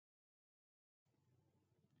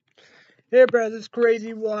Hey, bro, this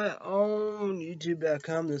crazy one on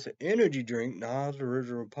YouTube.com. This energy drink, Nas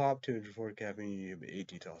Original Pop, 240 caffeine,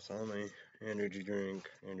 80 toss only. Energy drink,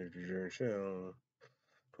 shell,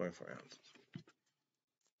 24 ounces.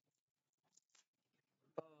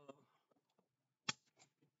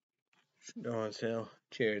 No on sale.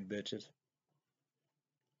 Cheers, bitches.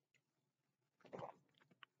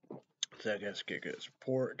 So I guess kick it.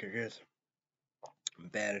 Support, kick it.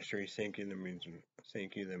 Battery, thank you. That means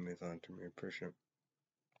on to me. Appreciate it.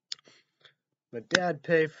 My dad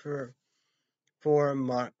paid for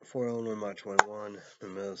only my 21. The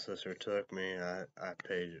middle sister took me. I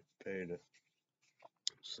paid it.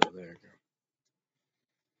 So there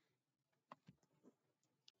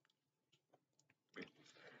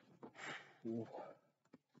you go.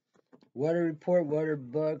 Weather report, weather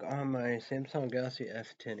bug on my Samsung Galaxy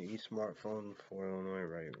S10e smartphone for Illinois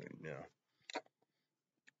right now.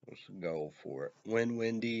 Let's go for it. Wind,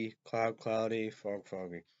 windy, cloud, cloudy, fog,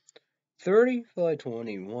 foggy. 30, feel like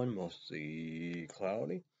 21, mostly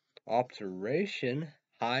cloudy. Observation,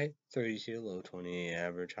 high 32, low 28,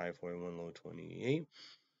 average high 41, low 28.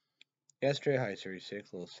 Yesterday, high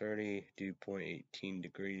 36, low 30, dew point 18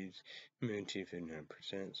 degrees, humidity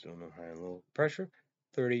 59%, still no high and low. Pressure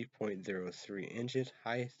 30.03 inches,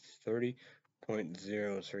 high 30.03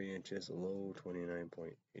 inches, low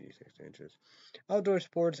 29.86 inches. Outdoor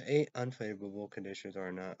sports, 8 unfavorable conditions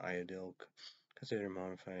are not ideal. Consider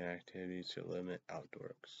modifying activities to limit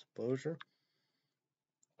outdoor exposure.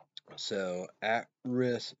 So, at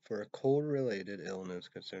risk for cold-related illness,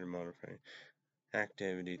 consider modifying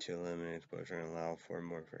activity to eliminate exposure and allow for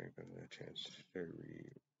more frequent chance to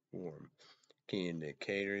rewarm. Key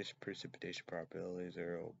indicators: precipitation probability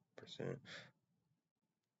 0%.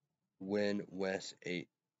 Wind west 8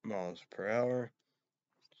 miles per hour.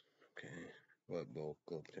 Okay, what bulk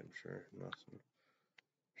globe temperature? Nothing.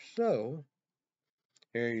 So,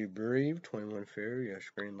 air you breathe 21 fair, yes,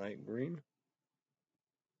 green, light green.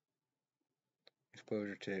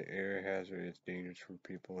 Exposure to air hazard is dangerous for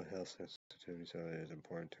people with health sensitivity, so it is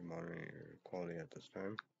important to monitor air quality at this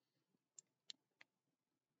time.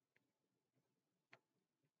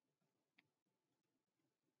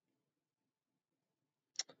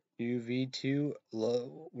 UV2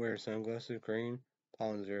 low, wear sunglasses, green,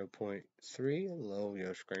 pollen 0.3, low,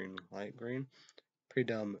 yellowish green, light green,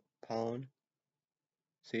 predominant pollen,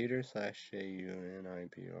 cedar /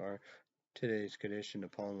 JUNIPR. Today's condition, the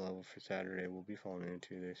pollen level for Saturday will be falling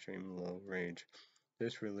into the extreme low range.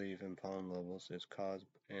 This relief in pollen levels is caused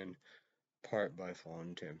in part by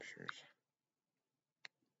falling temperatures.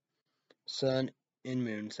 Sun and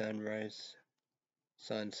moon sunrise,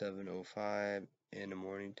 sun 7:05 in the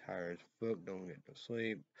morning, tired as fuck, don't get no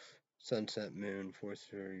sleep. Sunset moon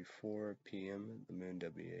 4:34 p.m. The moon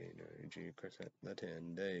WA90 crescent the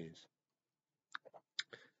 10 days.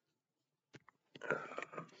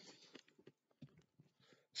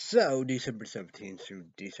 So December 17th through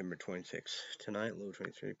December 26th. Tonight low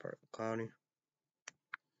 23, partly cloudy.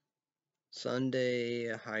 Sunday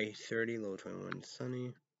high 30, low 21,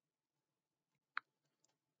 sunny.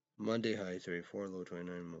 Monday high 34, low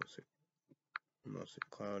 29, mostly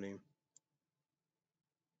cloudy.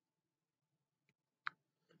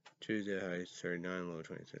 Tuesday high 39, low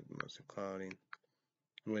 26, mostly cloudy.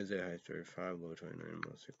 Wednesday high 35, low 29,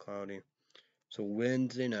 mostly cloudy. So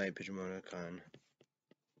Wednesday night, Pijamona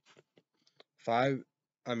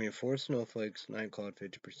 4 snowflakes, night cloud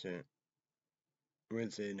 50%.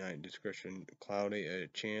 Wednesday night, discretion cloudy, a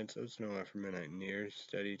chance of snow after midnight, near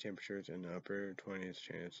steady temperatures in the upper 20s,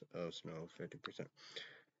 chance of snow 50%.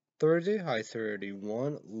 Thursday, high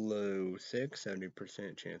 31, low 6,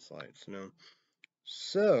 70% chance light snow.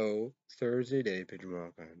 So, Thursday day,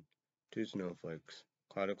 Pijamakan, 2 snowflakes,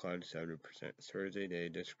 cloudy 70%. Thursday day,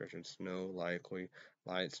 discretion snow likely,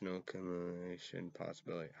 light snow accumulation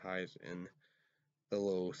possibility, highs in the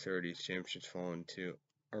low 30s, temperatures falling to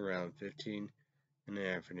around 15 in the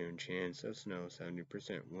afternoon, chance of snow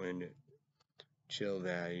 70%, wind chill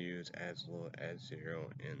values as low as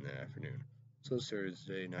 0 in the afternoon. So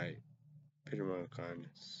Thursday night, Pijamakan,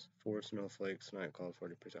 4 snowflakes, night cloud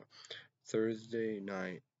 40%. Thursday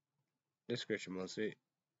night, description mostly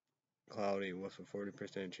cloudy with a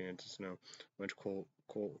 40% chance of snow, much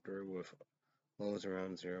colder with lows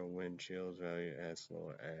around 0, wind chills value as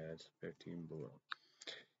low as 15 below.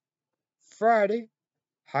 Friday,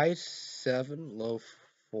 high 7, low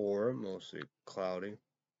 4, mostly cloudy.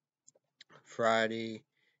 Friday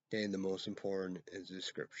day, the most important is the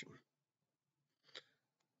description.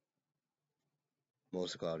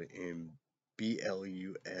 Mostly cloudy in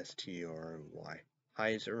BLUSTRY.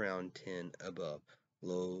 Highs around 10 above,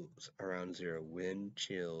 lows around 0, wind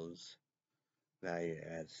chills value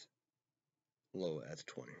as low as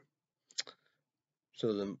 20.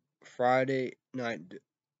 So the Friday night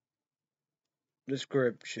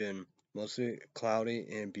description, mostly cloudy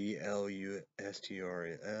and BLUSTRS,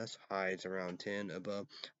 highs around 10 above,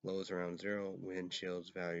 lows around 0, wind chills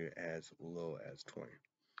value as low as 20.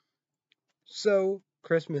 So,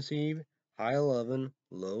 Christmas Eve, high 11,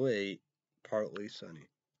 low 8, partly sunny.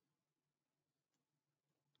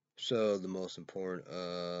 So, the most important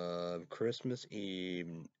of Christmas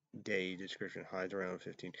Eve day description, highs around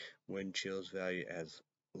 15, wind chills value as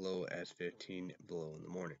low as 15, below in the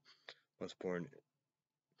morning. Most important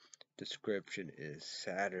description is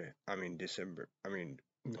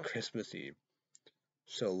Christmas Eve.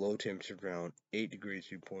 So low temperature around 8 degrees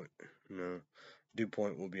dew point. No, dew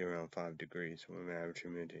point will be around 5 degrees. When average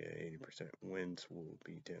humidity at 80%. Winds will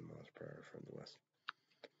be 10 miles per hour from the west.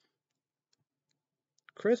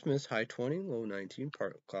 Christmas, high 20, low 19,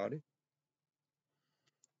 partly cloudy.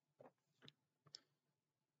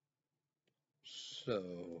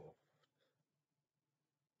 So,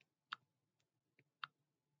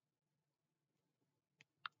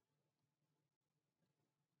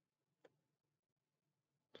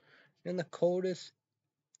 and the coldest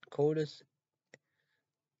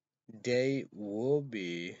day will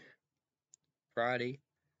be Friday,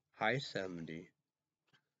 high 70,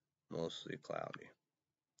 mostly cloudy.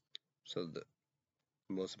 So the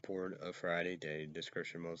most important of Friday day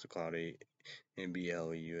description, mostly cloudy, and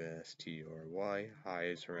BLUSTRY,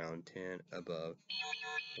 highs around 10 above,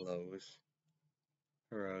 lows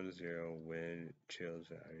around 0, wind chills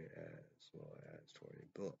value as low as 20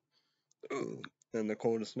 below. And the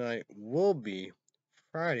coldest night will be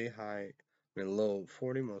Friday, low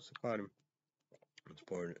 40, mostly cloudy. Most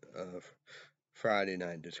important of Friday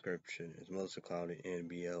night description is mostly cloudy and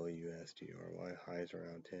BLUSTRY, highs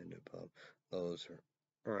around 10 above, lows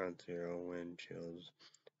around 0, wind chills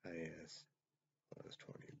as low as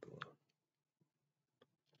 20 below.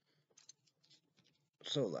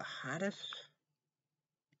 So the hottest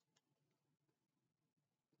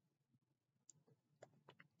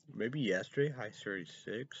maybe yesterday, high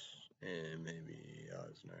 36, and maybe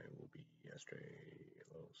tonight will be yesterday,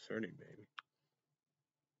 low 30 maybe.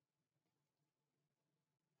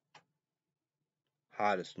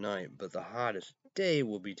 Hottest night, but the hottest day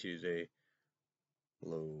will be Tuesday,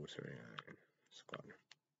 low 39.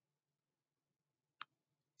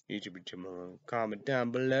 YouTube channel, comment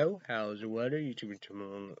down below. How's the weather? YouTube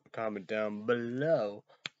channel, comment down below.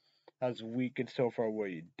 How's the weekend so far?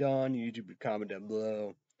 What you done? YouTube comment down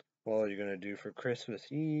below. What are you gonna do for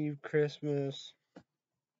Christmas Eve, Christmas?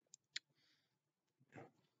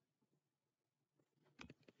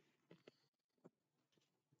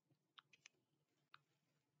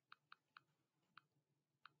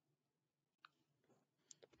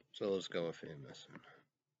 So let's go with famous.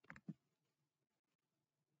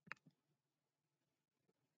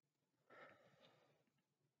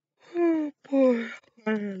 Oh boy,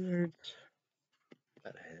 my head hurts.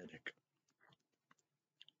 Got a headache.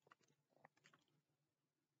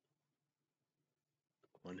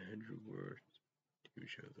 100 words. TV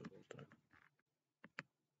shows of all time.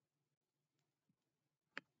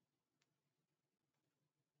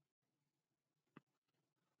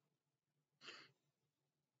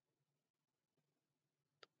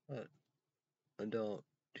 Adult,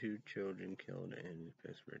 2 children killed in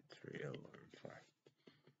Pittsburgh, 3 alarm fire.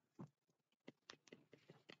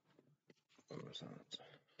 Almost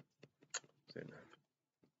say no.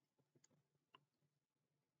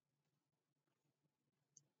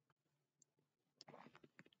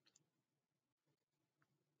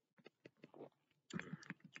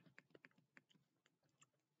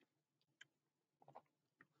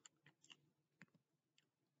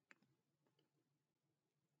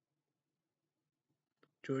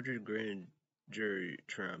 Georgia grand jury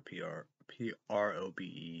Trump PROBE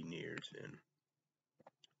nears end.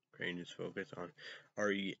 Crane is focused on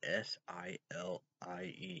RESILIENC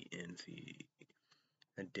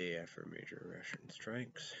a day after major Russian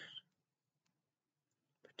strikes.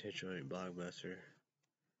 Potentially blockbuster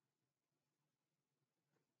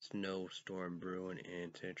snowstorm brewing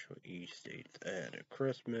in central east states ahead of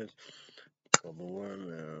Christmas. Global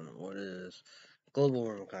warming. What is global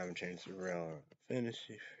warming? Climate change is a real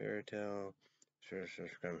fantasy fairy tale. Sure,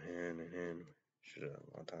 come hand in hand. Should have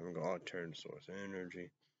a long time ago. Alternate source of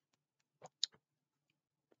energy.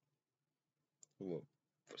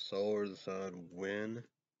 Solar, the sun, wind,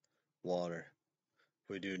 water. If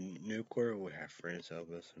we do nuclear, we have friends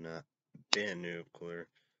help us not ban nuclear.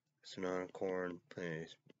 It's not corn,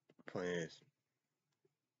 plants,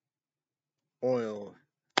 oil,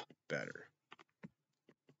 better.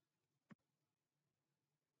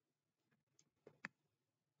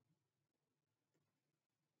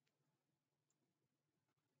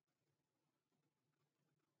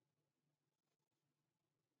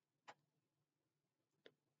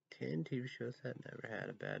 10 TV shows that never had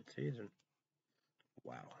a bad season.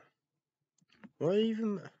 Wow. Well,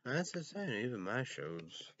 even, as I said, even my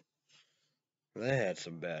shows, they had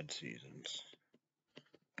some bad seasons.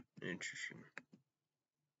 Interesting.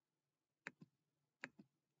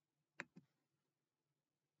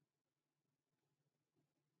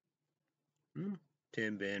 Hmm.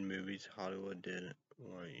 10 bad movies Hollywood didn't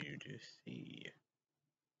want you to see.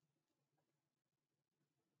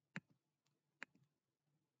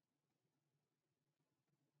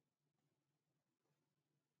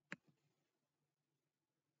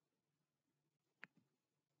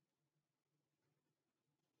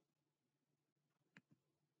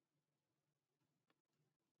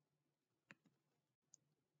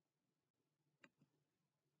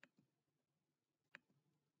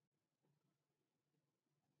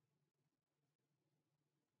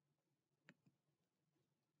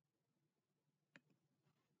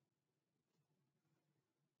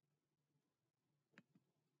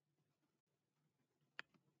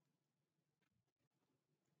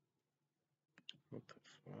 What the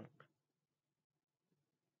fuck?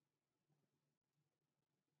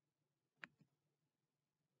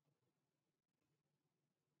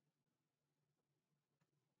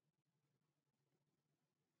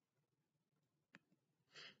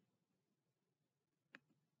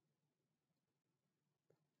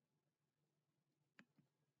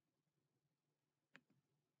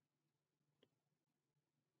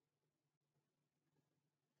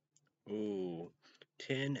 Ooh.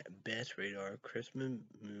 10 best radar Christmas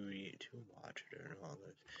movie to watch during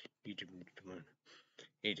holidays. YouTube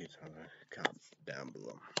agents on the comment down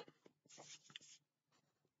below.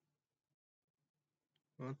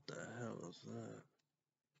 What the hell is that?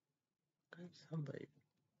 Somebody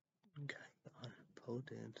got on a pole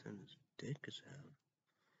dance and his dick is out.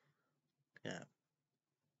 Yeah.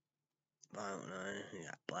 Violent Night. You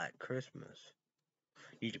got Black Christmas.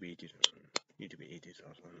 YouTube 80s. YouTube 80s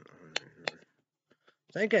also.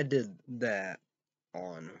 I think I did that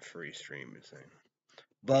on free streaming thing.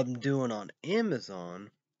 But I'm doing on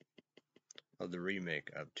Amazon of the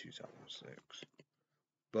remake of 2006.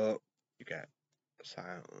 But you got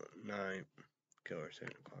Silent Night, Killer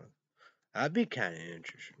Santa Claus. That'd be kind of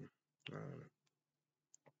interesting.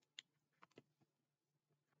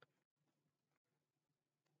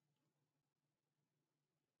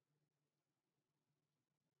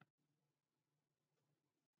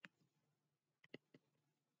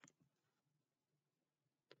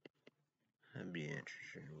 That'd be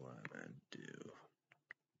interesting what I'd do.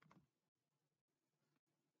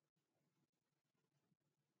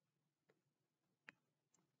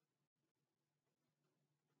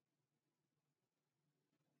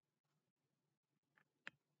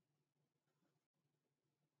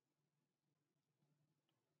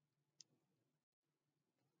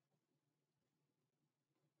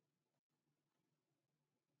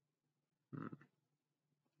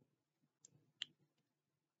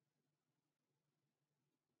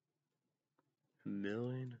 A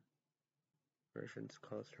million versions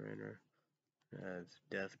cost surrender as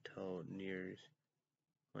death toll nears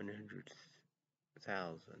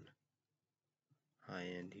 100,000.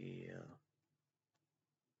 High-end EL.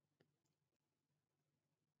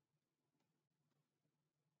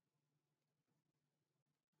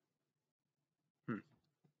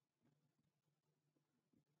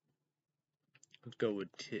 Let's go with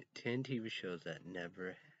 10 TV shows that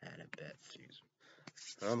never had a bad season.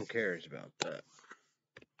 I'm curious about that.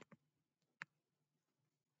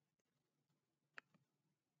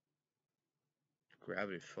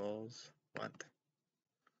 Gravity Falls. What?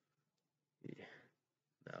 Yeah.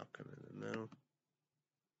 Malcolm in the Middle.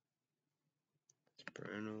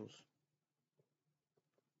 Sopranos.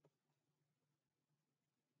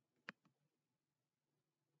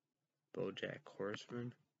 BoJack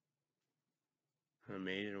Horseman.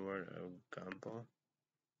 Amazing World of Gumball.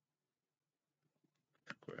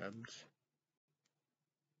 Scrubs.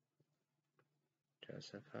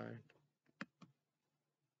 Justified.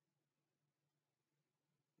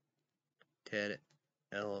 Ted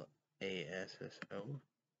Lasso.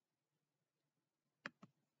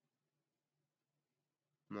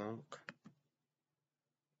 Monk.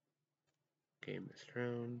 Game of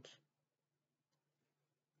Thrones.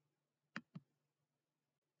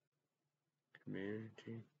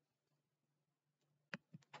 Community.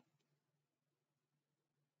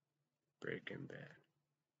 Breaking Bad.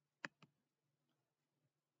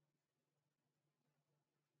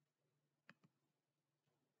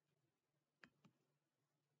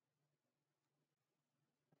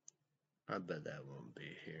 I bet that won't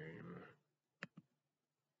be here anymore.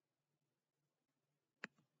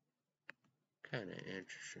 kind of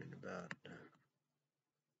interesting about that.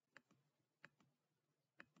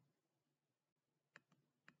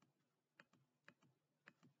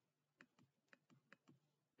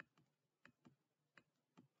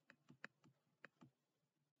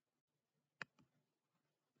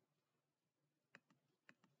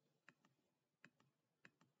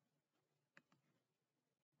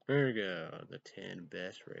 There we go. The 10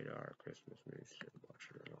 best radar Christmas movies to watch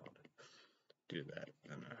it all. Do that.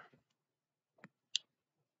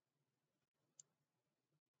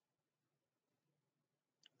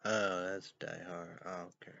 Oh, that's Die Hard. Oh,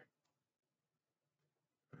 okay.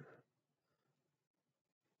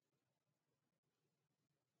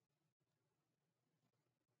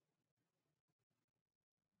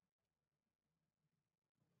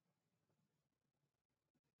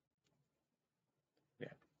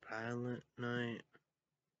 Yeah. Violent Night.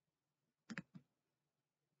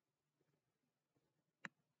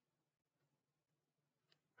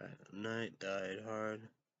 Violent Night. Die Hard.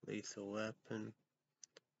 Lethal Weapon.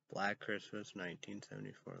 Black Christmas,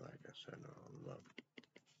 1974. Like I said, I love it.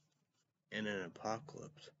 And an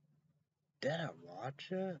Apocalypse. Did I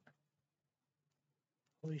watch it?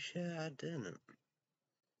 Holy shit, I didn't.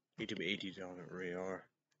 YouTube 80s on it, radar.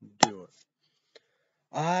 Do it.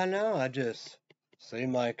 I know, I just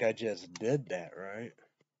seemed like I just did that, right?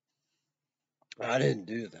 I didn't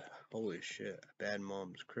do that. Holy shit. Bad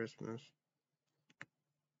Moms Christmas.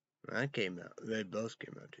 That came out. They both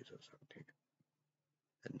came out 2017.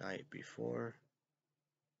 The night before.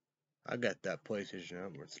 I got that PlayStation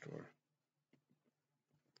Network store.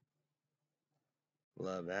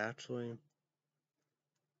 Love Actually.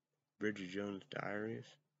 Bridget Jones' Diaries.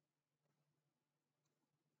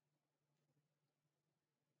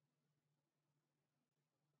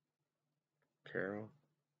 Carol.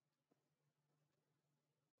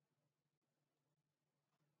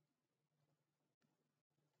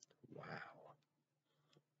 Wow.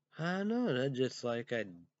 I know, that just like I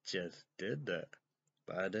just did that.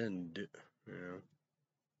 But I didn't do, you know.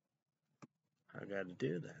 I gotta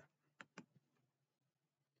do that.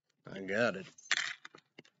 I got it.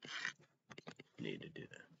 Need to do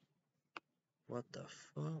that. What the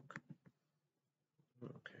fuck?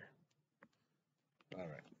 Okay.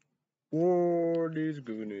 Alright. For these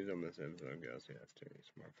Google News on my Samsung Galaxy S2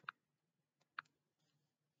 smartphone.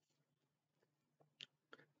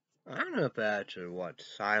 I don't know if I actually watch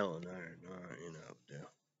Silent Night or not, you know. Yeah.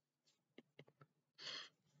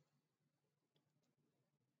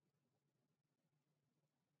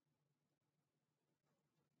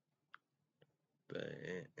 But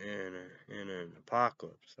in an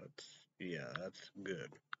apocalypse, that's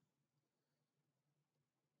good.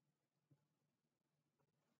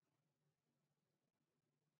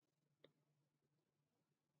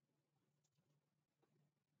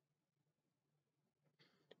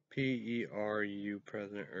 PERU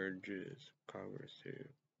president urges Congress to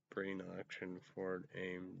bring election forward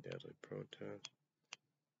aimed deadly protest.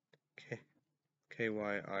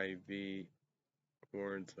 KYIV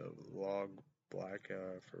warns of log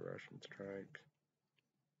blackout for Russian strikes.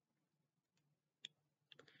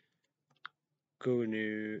 Google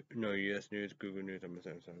News, no, US News, Google News on my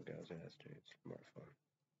Samsung Galaxy S2 smartphone.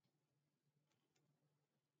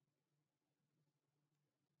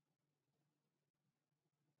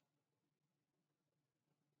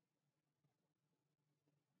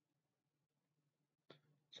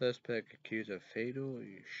 Suspect accused of fatal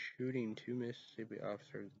shooting, 2 Mississippi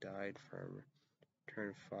officers died from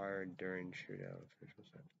return fire during shootout, officials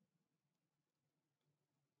said.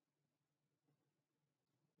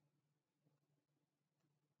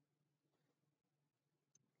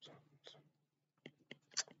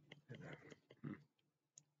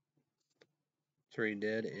 Three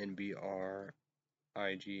dead in BRIGHTIN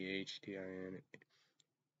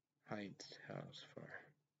Heights house fire.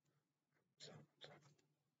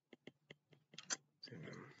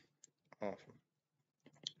 Awful.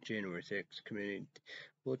 January 6th, committee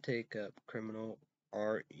will take up criminal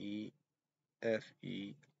REFERALS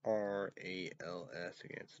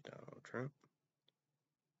against Donald Trump.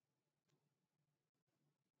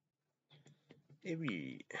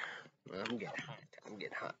 Maybe. I'm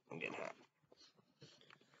getting hot.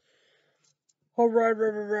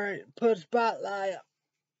 Alright. Put spotlight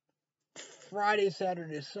Friday,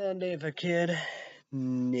 Saturday, Sunday if I can.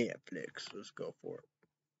 Netflix. Let's go for it.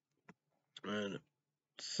 And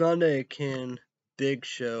Sunday again, big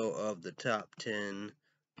show of the top 10.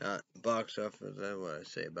 Not box office, that's what I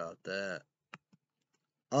say about that.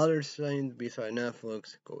 Other things beside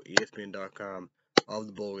Netflix, go ESPN.com, all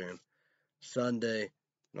the bowl game. Sunday,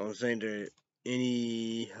 I'm saying there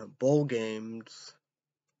any bowl games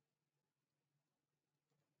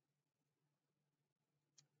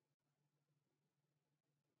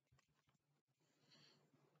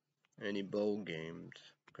any bowl games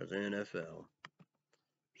because of NFL.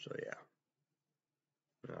 So yeah,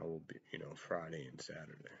 I will be, Friday and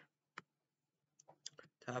Saturday.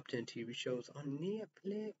 Top 10 TV shows on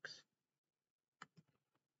Netflix.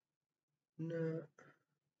 No.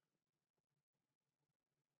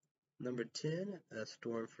 Number 10, A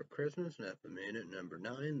Storm for Christmas, never made it. Number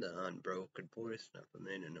 9, The Unbroken Voice, never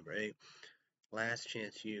made it. Number 8, Last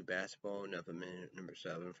Chance U, Basketball, never made it. Number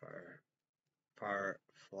 7,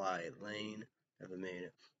 Firefly Lane, never made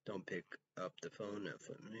it. Don't Pick Up the Phone,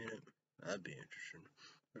 never made it. That'd be interesting.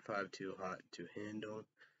 Number 5, Too Hot to Handle.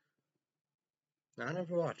 I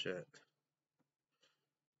never watched it.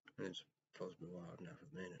 It's supposed to be wild, never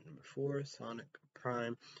made it. Number 4, Sonic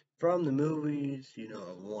Prime. From the movies,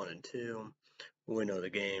 1 and 2. We know the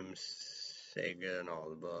games, Sega and all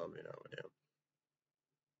the above,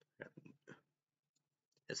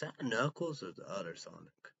 Is that Knuckles or the other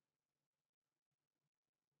Sonic?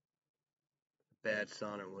 Bad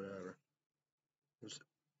Sonic, whatever.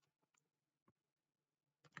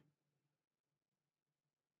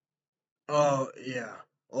 Oh, yeah.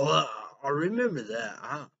 Well, I remember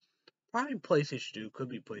that. Probably PlayStation 2, could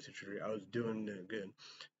be PlayStation 3. I was doing it good.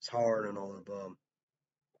 It's hard and all the above.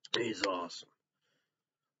 He's awesome.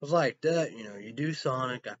 It was like that, you do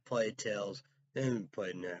Sonic, I played Tails, then we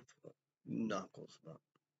played Knuckles.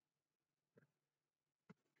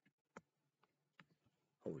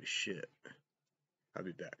 Holy shit. I'll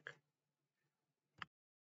be back.